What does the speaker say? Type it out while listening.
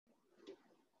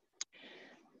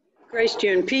Grace to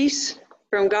you and peace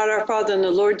from God our Father and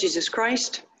the Lord Jesus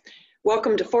Christ.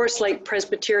 Welcome to Forest Lake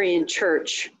Presbyterian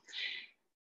Church.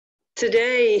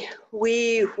 Today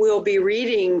we will be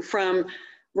reading from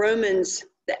Romans,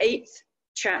 the 8th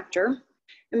chapter.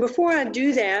 And before I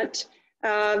do that,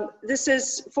 this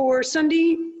is for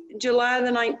Sunday, July the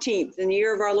 19th, in the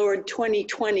year of our Lord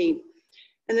 2020.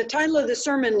 And the title of the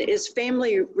sermon is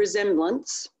Family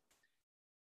Resemblance.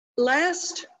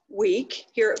 Last week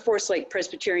here at Forest Lake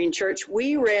Presbyterian Church,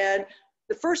 we read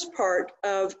the first part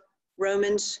of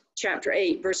Romans chapter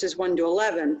 8, verses 1 to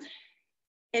 11.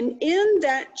 And in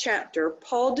that chapter,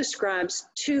 Paul describes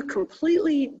two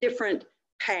completely different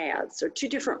paths or two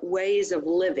different ways of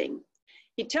living.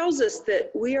 He tells us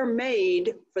that we are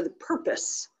made for the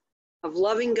purpose of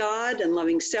loving God and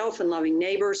loving self and loving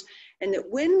neighbors, and that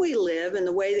when we live in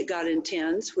the way that God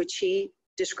intends, which he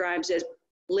describes as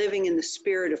living in the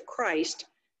Spirit of Christ,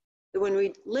 that when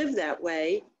we live that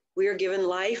way, we are given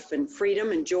life and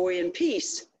freedom and joy and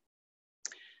peace.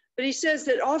 But he says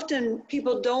that often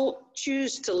people don't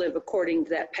choose to live according to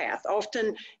that path.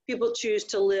 Often people choose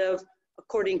to live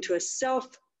according to a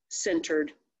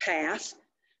self-centered path,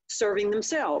 serving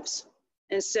themselves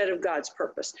instead of God's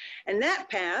purpose. And that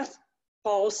path,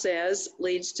 Paul says,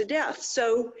 leads to death.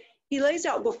 So he lays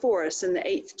out before us in the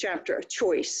 8th chapter a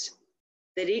choice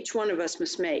that each one of us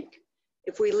must make.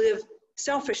 If we live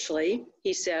selfishly,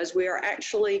 he says, we are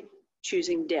actually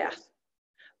choosing death.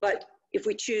 But if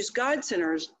we choose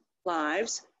God-centered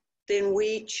lives, then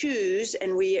we choose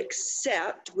and we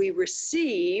accept, we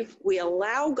receive, we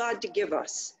allow God to give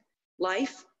us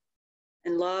life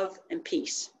and love and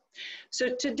peace.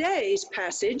 So today's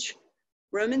passage,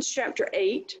 Romans chapter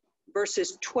 8,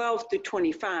 verses 12 through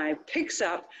 25, picks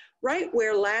up right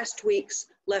where last week's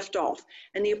left off.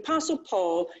 And the Apostle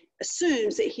Paul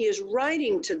assumes that he is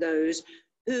writing to those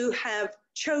who have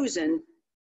chosen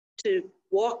to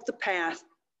walk the path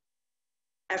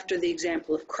after the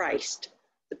example of Christ,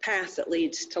 the path that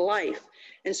leads to life.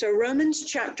 And so Romans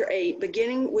chapter 8,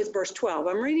 beginning with verse 12,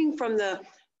 I'm reading from the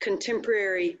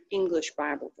Contemporary English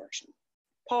Bible version.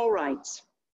 Paul writes,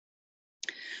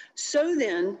 "So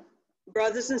then,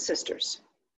 brothers and sisters,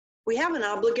 we have an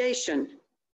obligation,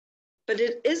 but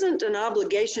it isn't an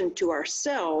obligation to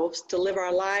ourselves to live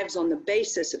our lives on the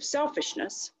basis of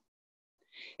selfishness.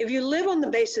 If you live on the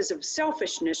basis of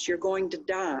selfishness, you're going to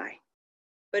die.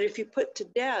 But if you put to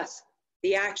death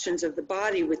the actions of the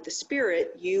body with the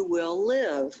Spirit, you will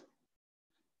live.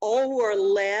 All who are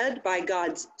led by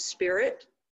God's Spirit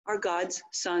are God's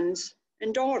sons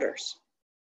and daughters.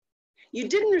 You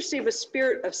didn't receive a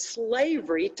spirit of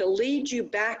slavery to lead you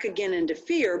back again into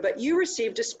fear, but you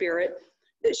received a spirit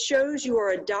that shows you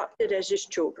are adopted as his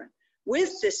children.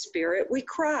 With this Spirit, we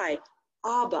cry,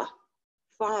 Abba,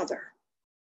 Father.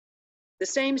 The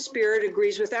same Spirit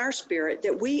agrees with our spirit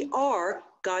that we are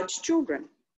God's children.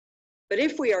 But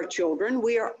if we are children,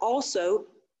 we are also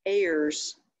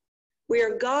heirs. We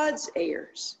are God's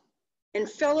heirs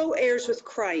and fellow heirs with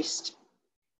Christ,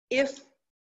 if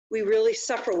we really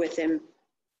suffer with him,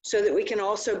 so that we can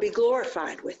also be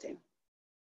glorified with him.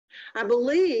 I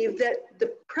believe that the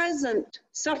present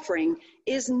suffering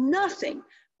is nothing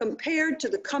compared to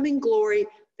the coming glory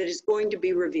that is going to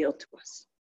be revealed to us.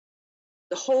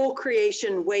 The whole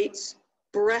creation waits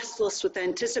breathless with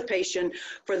anticipation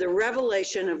for the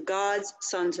revelation of God's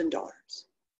sons and daughters.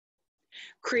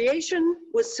 Creation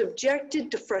was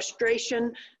subjected to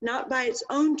frustration, not by its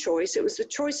own choice. It was the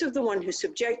choice of the one who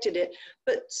subjected it,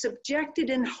 but subjected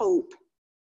in hope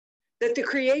that the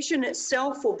creation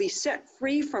itself will be set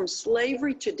free from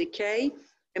slavery to decay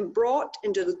and brought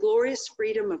into the glorious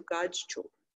freedom of God's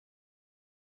children.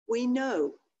 We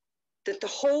know that the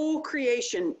whole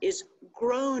creation is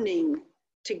groaning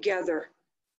together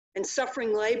and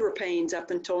suffering labor pains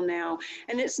up until now.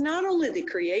 And it's not only the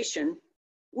creation,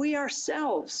 we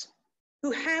ourselves who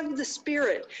have the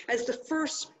Spirit as the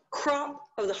first crop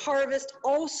of the harvest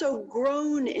also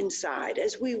groan inside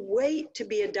as we wait to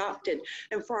be adopted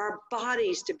and for our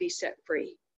bodies to be set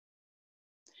free.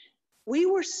 We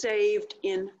were saved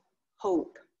in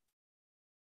hope.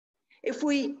 If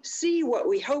we see what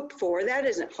we hope for, that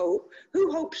isn't hope.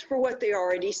 Who hopes for what they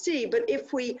already see? But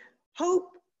if we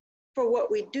hope for what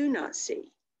we do not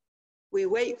see, we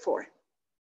wait for it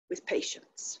with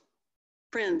patience.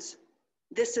 Friends,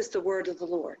 this is the word of the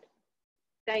Lord.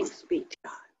 Thanks be to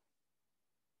God.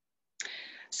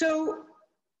 So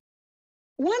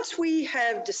once we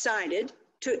have decided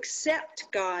to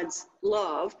accept God's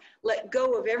love, let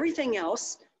go of everything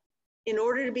else in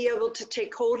order to be able to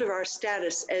take hold of our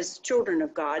status as children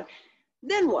of God,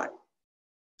 then what?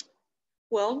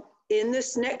 Well, in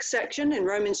this next section in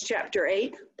Romans chapter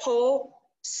 8, Paul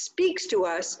speaks to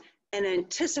us and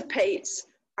anticipates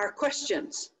our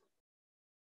questions.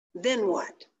 Then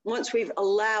what? Once we've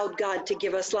allowed God to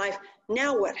give us life,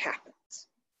 now what happens?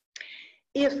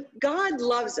 If God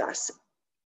loves us,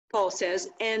 Paul says,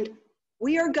 and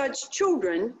we are God's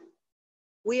children,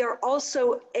 we are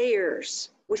also heirs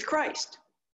with Christ.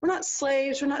 We're not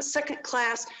slaves, we're not second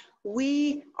class,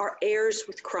 we are heirs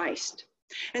with Christ.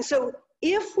 And so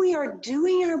if we are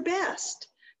doing our best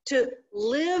to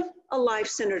live a life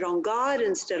centered on God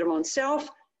instead of on self,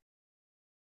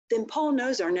 then Paul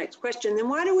knows our next question. Then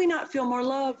why do we not feel more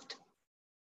loved?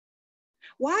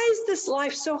 Why is this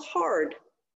life so hard?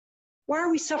 Why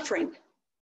are we suffering?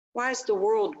 Why is the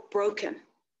world broken?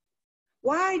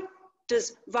 Why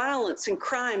does violence and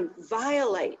crime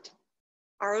violate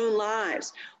our own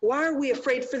lives? Why are we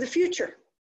afraid for the future?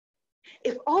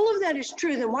 If all of that is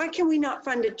true, then why can we not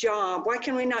find a job? Why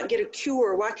can we not get a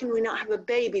cure? Why can we not have a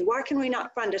baby? Why can we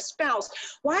not find a spouse?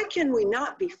 Why can we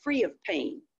not be free of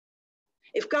pain?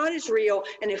 If God is real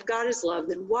and if God is love,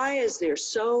 then why is there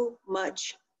so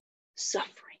much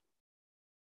suffering?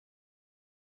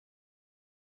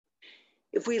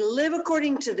 If we live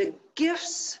according to the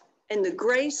gifts and the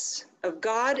grace of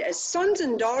God as sons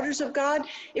and daughters of God,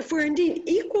 if we're indeed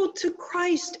equal to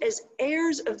Christ as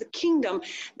heirs of the kingdom,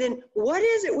 then what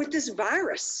is it with this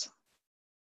virus?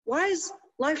 Why is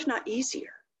life not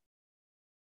easier?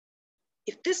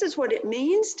 If this is what it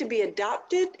means to be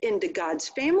adopted into God's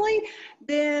family,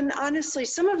 then honestly,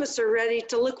 some of us are ready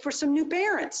to look for some new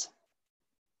parents.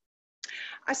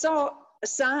 I saw a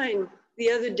sign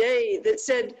the other day that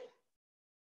said,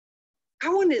 I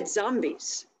wanted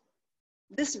zombies.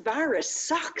 This virus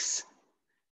sucks.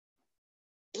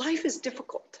 Life is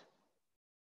difficult.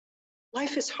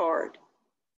 Life is hard.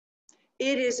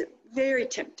 It is very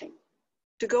tempting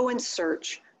to go in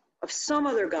search of some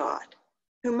other God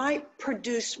who might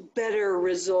produce better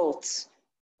results,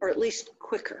 or at least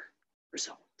quicker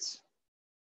results.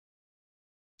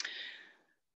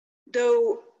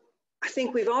 Though I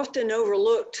think we've often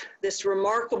overlooked this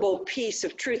remarkable piece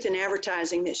of truth in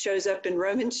advertising that shows up in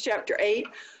Romans chapter 8,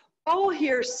 Paul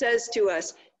here says to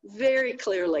us very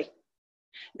clearly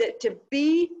that to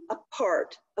be a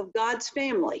part of God's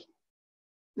family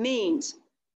means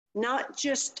not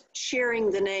just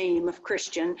sharing the name of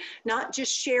Christian, not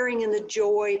just sharing in the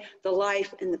joy, the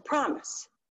life, and the promise.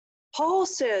 Paul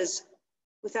says,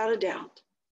 without a doubt,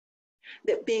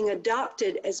 that being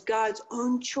adopted as God's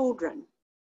own children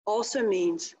also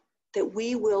means that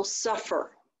we will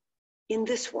suffer in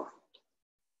this world.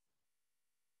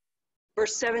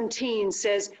 Verse 17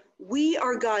 says, we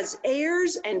are God's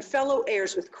heirs and fellow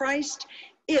heirs with Christ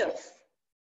if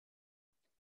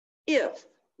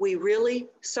we really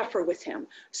suffer with him,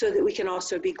 so that we can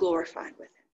also be glorified with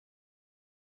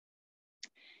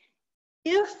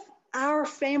him. If our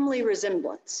family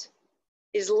resemblance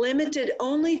is limited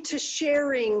only to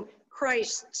sharing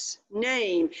Christ's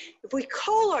name, if we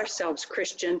call ourselves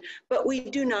Christian, but we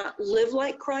do not live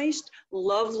like Christ,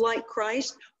 love like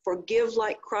Christ, forgive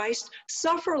like Christ,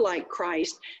 suffer like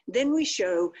Christ, then we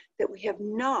show that we have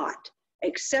not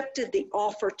accepted the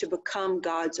offer to become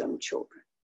God's own children.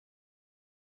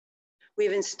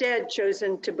 We've instead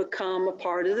chosen to become a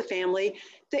part of the family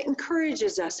that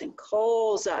encourages us and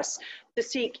calls us to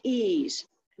seek ease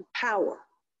and power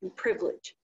and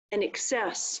privilege and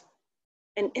excess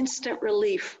and instant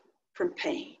relief from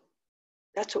pain.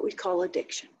 That's what we call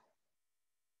addiction.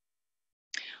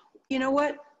 You know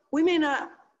what? We may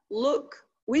not look,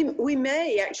 we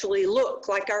may actually look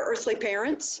like our earthly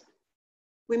parents.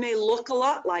 We may look a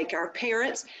lot like our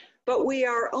parents, but we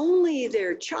are only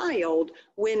their child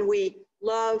when we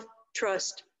love,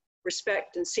 trust,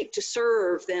 respect, and seek to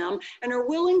serve them and are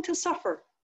willing to suffer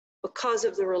because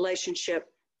of the relationship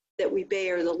that we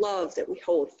bear, the love that we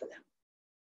hold for them.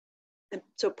 And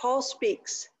so Paul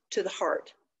speaks to the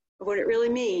heart of what it really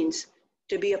means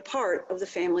to be a part of the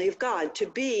family of God, to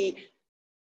be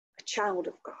a child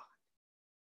of God.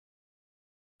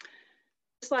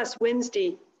 This last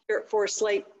Wednesday here at Forest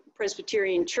Lake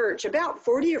Presbyterian Church, about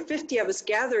 40 or 50 of us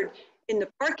gathered in the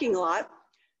parking lot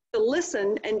to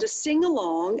listen and to sing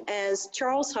along as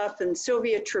Charles Huff and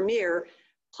Sylvia Tremere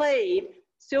played,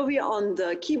 Sylvia on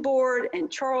the keyboard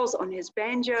and Charles on his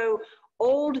banjo,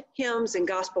 old hymns and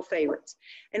gospel favorites.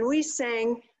 And we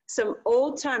sang some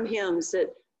old time hymns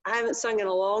that I haven't sung in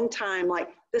a long time, like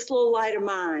This Little Light of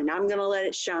Mine, I'm Gonna Let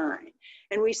It Shine.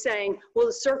 And we sang, Will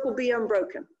the Circle Be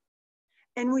Unbroken?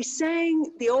 And we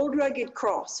sang The Old Rugged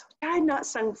Cross, which I had not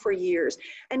sung for years.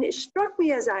 And it struck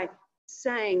me as I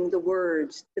sang the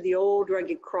words to The Old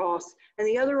Rugged Cross and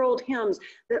the other old hymns,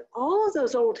 that all of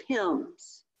those old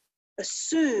hymns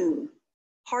assume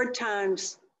hard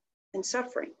times, and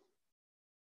suffering.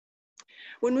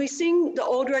 When we sing the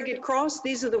Old Rugged Cross,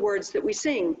 these are the words that we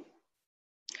sing.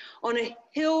 On a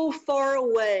hill far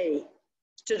away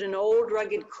stood an old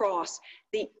rugged cross,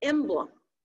 the emblem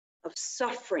of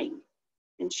suffering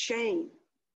and shame.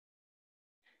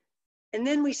 And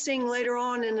then we sing later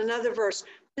on in another verse,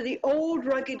 to the old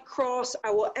rugged cross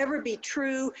I will ever be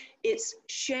true, its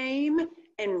shame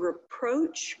and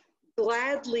reproach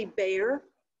gladly bear.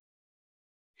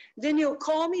 Then he'll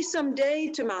call me someday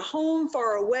to my home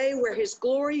far away where his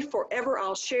glory forever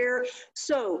I'll share.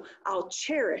 So I'll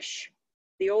cherish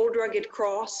the old rugged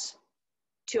cross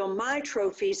till my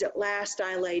trophies at last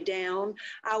I lay down.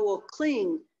 I will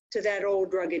cling to that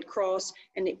old rugged cross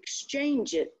and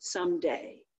exchange it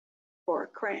someday for a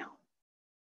crown.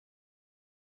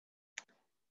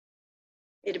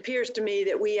 It appears to me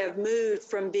that we have moved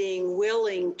from being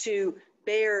willing to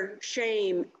bear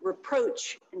shame,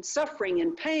 reproach, and suffering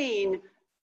and pain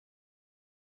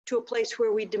to a place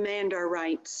where we demand our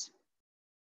rights,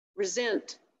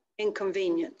 resent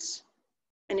inconvenience,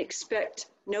 and expect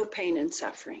no pain and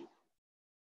suffering.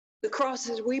 The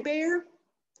crosses we bear,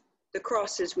 the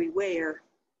crosses we wear,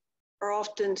 are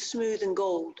often smooth and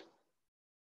gold,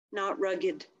 not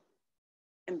rugged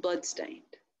and bloodstained.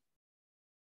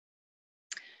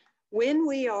 When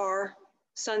we are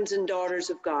sons and daughters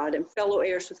of God and fellow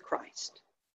heirs with Christ,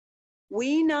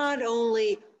 we not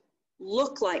only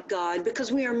look like God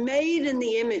because we are made in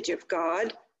the image of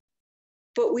God,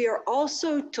 but we are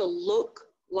also to look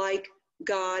like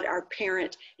God, our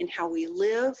parent, in how we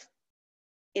live,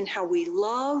 in how we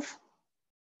love,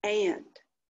 and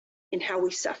in how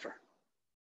we suffer.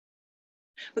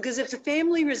 Because if the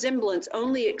family resemblance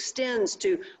only extends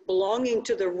to belonging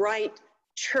to the right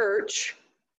church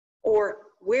or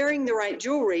wearing the right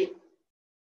jewelry,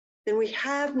 then we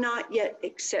have not yet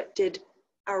accepted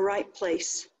our right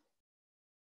place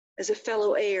as a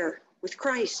fellow heir with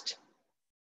Christ,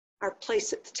 our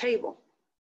place at the table.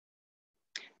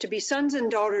 To be sons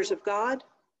and daughters of God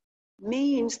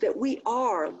means that we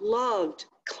are loved,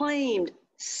 claimed,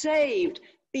 saved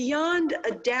beyond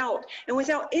a doubt and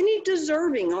without any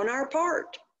deserving on our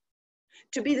part.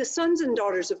 To be the sons and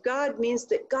daughters of God means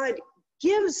that God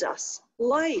gives us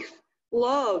life,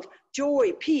 love,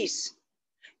 joy, peace.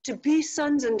 To be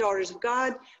sons and daughters of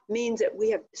God means that we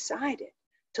have decided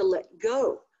to let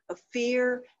go of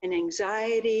fear and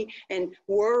anxiety and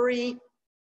worry,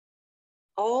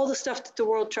 all the stuff that the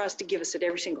world tries to give us at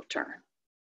every single turn.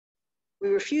 We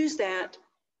refuse that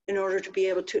in order to be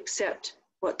able to accept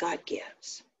what God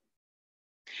gives.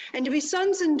 And to be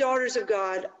sons and daughters of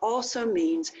God also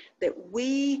means that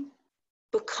we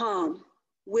become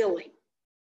willing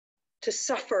to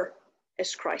suffer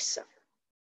as Christ suffered.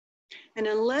 And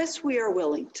unless we are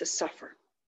willing to suffer,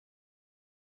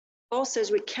 Paul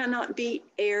says we cannot be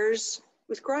heirs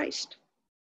with Christ.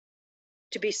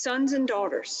 To be sons and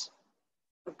daughters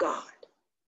of God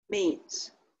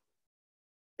means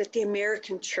that the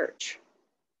American church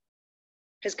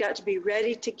has got to be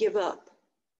ready to give up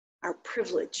our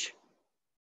privilege,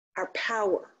 our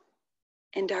power,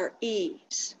 and our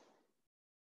ease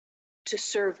to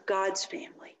serve God's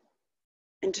family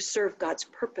and to serve God's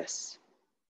purpose.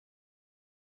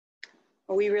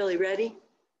 Are we really ready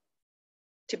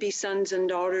to be sons and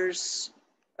daughters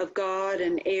of God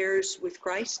and heirs with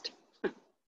Christ?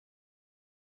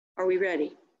 Are we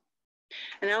ready?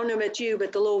 And I don't know about you,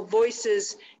 but the little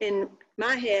voices in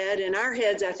my head and our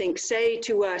heads, I think, say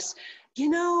to us, you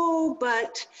know,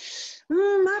 but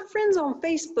my friends on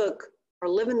Facebook are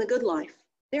living the good life.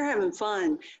 They're having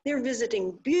fun. They're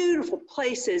visiting beautiful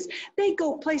places. They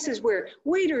go places where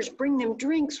waiters bring them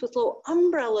drinks with little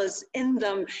umbrellas in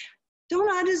them.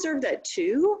 Don't I deserve that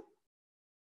too?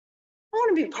 I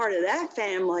want to be part of that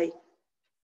family.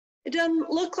 It doesn't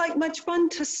look like much fun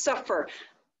to suffer.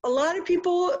 A lot of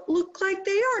people look like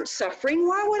they aren't suffering.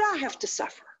 Why would I have to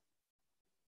suffer?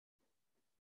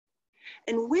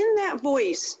 And when that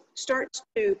voice starts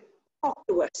to talk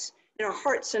to us in our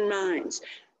hearts and minds,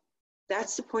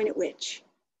 that's the point at which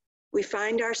we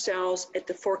find ourselves at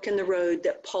the fork in the road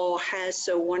that Paul has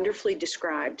so wonderfully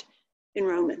described in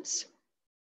Romans.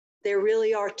 There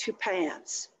really are two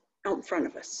paths out in front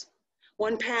of us.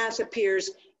 One path appears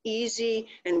easy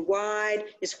and wide,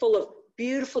 is full of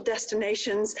beautiful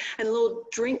destinations and little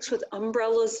drinks with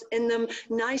umbrellas in them,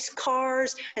 nice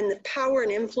cars, and the power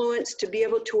and influence to be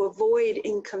able to avoid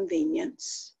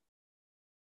inconvenience.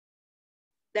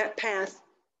 That path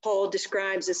Paul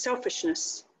describes as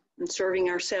selfishness and serving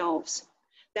ourselves.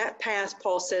 That path,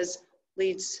 Paul says,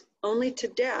 leads only to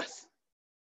death.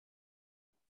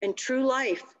 And true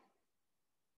life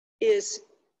is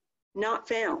not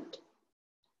found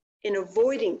in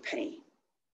avoiding pain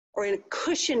or in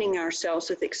cushioning ourselves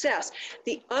with excess.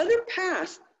 The other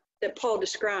path that Paul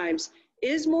describes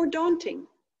is more daunting.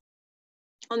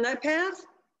 On that path,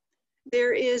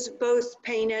 there is both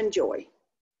pain and joy.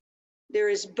 There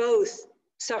is both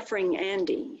suffering and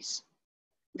ease.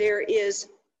 There is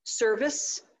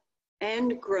service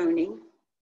and groaning.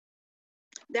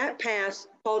 That path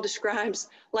Paul describes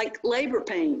like labor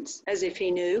pains, as if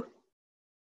he knew.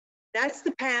 That's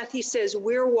the path he says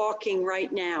we're walking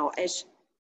right now as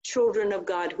children of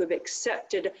God who have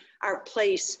accepted our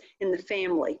place in the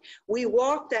family. We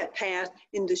walk that path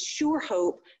in the sure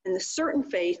hope and the certain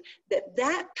faith that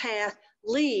that path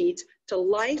leads to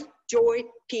life, joy,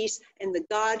 peace, and the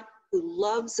God who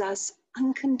loves us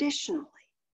unconditionally.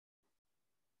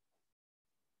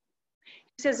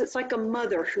 He says it's like a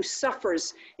mother who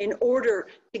suffers in order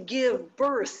to give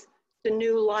birth to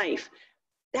new life.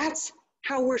 That's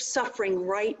how we're suffering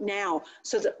right now,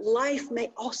 so that life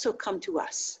may also come to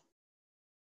us.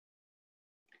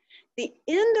 The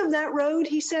end of that road,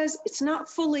 he says, it's not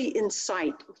fully in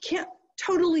sight. We can't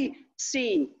totally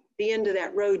see the end of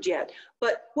that road yet.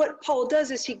 But what Paul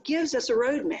does is he gives us a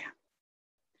roadmap.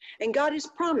 And God has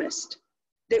promised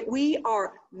that we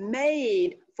are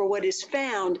made for what is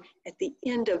found at the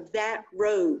end of that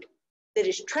road that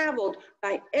is traveled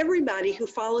by everybody who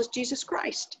follows Jesus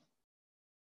Christ.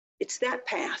 It's that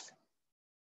path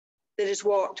that is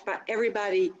walked by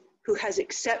everybody who has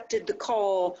accepted the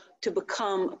call to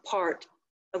become a part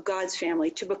of God's family,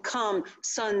 to become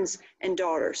sons and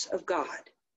daughters of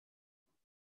God.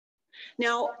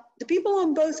 Now, the people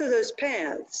on both of those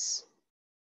paths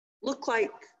look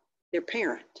like their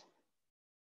parent.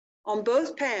 On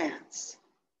both paths,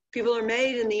 people are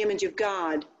made in the image of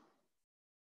God.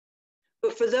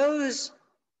 But for those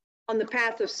on the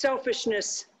path of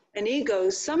selfishness and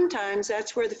egos, sometimes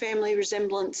that's where the family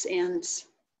resemblance ends.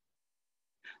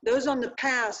 Those on the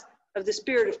path of the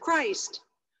Spirit of Christ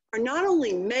are not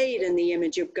only made in the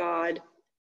image of God,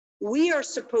 we are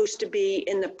supposed to be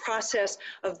in the process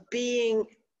of being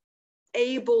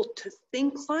able to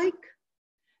think like,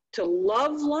 to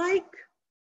love like,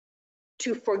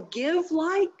 to forgive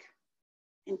like,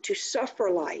 and to suffer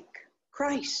like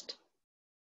Christ.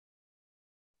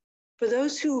 For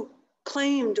those who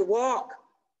claim to walk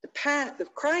the path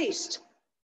of Christ,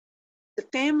 the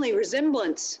family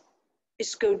resemblance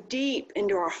is to go deep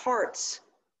into our hearts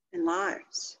and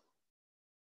lives.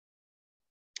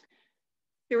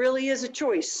 It really is a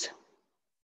choice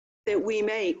that we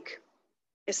make.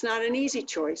 It's not an easy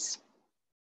choice.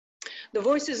 The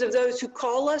voices of those who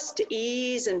call us to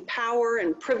ease and power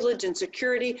and privilege and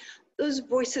security, those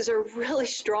voices are really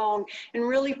strong and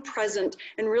really present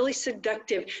and really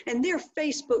seductive, and their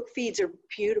Facebook feeds are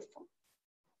beautiful.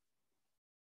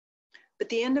 But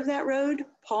the end of that road,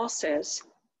 Paul says,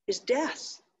 is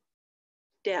death.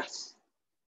 Death.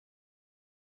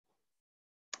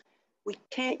 We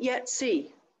can't yet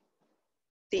see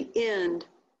the end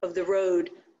of the road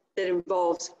that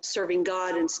involves serving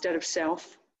God instead of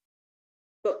self.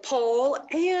 But Paul,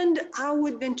 and I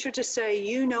would venture to say,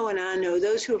 you know and I know,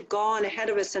 those who have gone ahead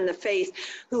of us in the faith,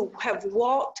 who have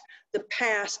walked the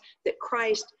path that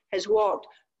Christ has walked,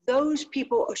 those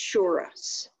people assure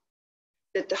us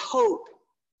that the hope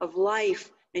of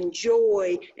life and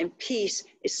joy and peace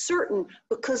is certain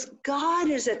because God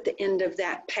is at the end of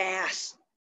that path.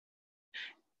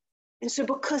 And so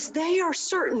because they are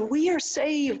certain, we are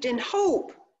saved in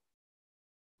hope.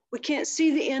 We can't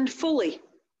see the end fully,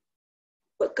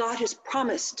 but God has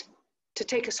promised to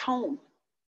take us home.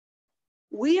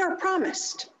 We are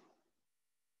promised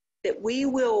that we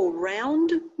will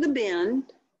round the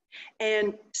bend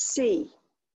and see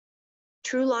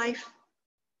true life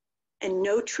and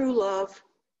know true love,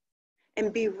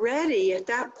 and be ready at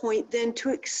that point then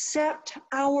to accept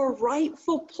our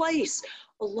rightful place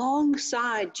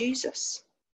alongside Jesus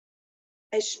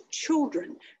as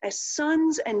children, as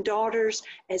sons and daughters,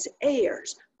 as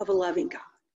heirs of a loving God.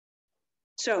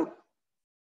 So,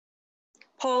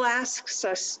 Paul asks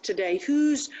us today,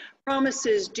 whose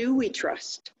promises do we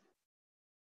trust?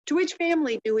 To which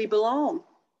family do we belong?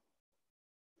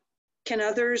 Can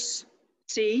others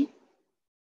see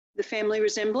the family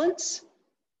resemblance?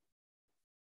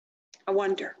 I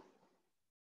wonder.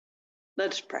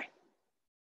 Let us pray.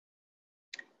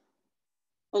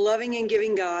 O loving and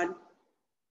giving God,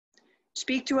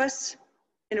 speak to us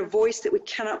in a voice that we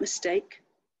cannot mistake,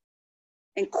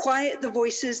 and quiet the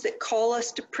voices that call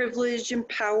us to privilege and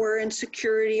power and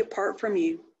security apart from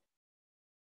you.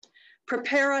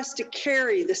 Prepare us to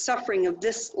carry the suffering of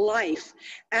this life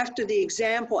after the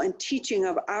example and teaching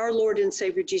of our Lord and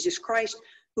Savior Jesus Christ,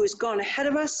 who has gone ahead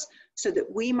of us so that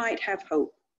we might have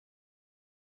hope.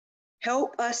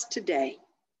 Help us today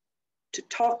to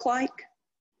talk like,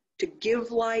 to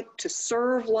give like, to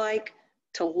serve like,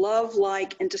 to love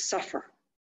like, and to suffer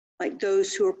like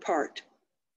those who are part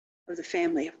of the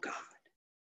family of God.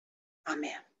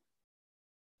 Amen.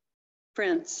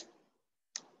 Friends,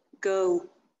 go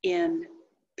in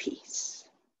peace.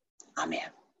 Amen.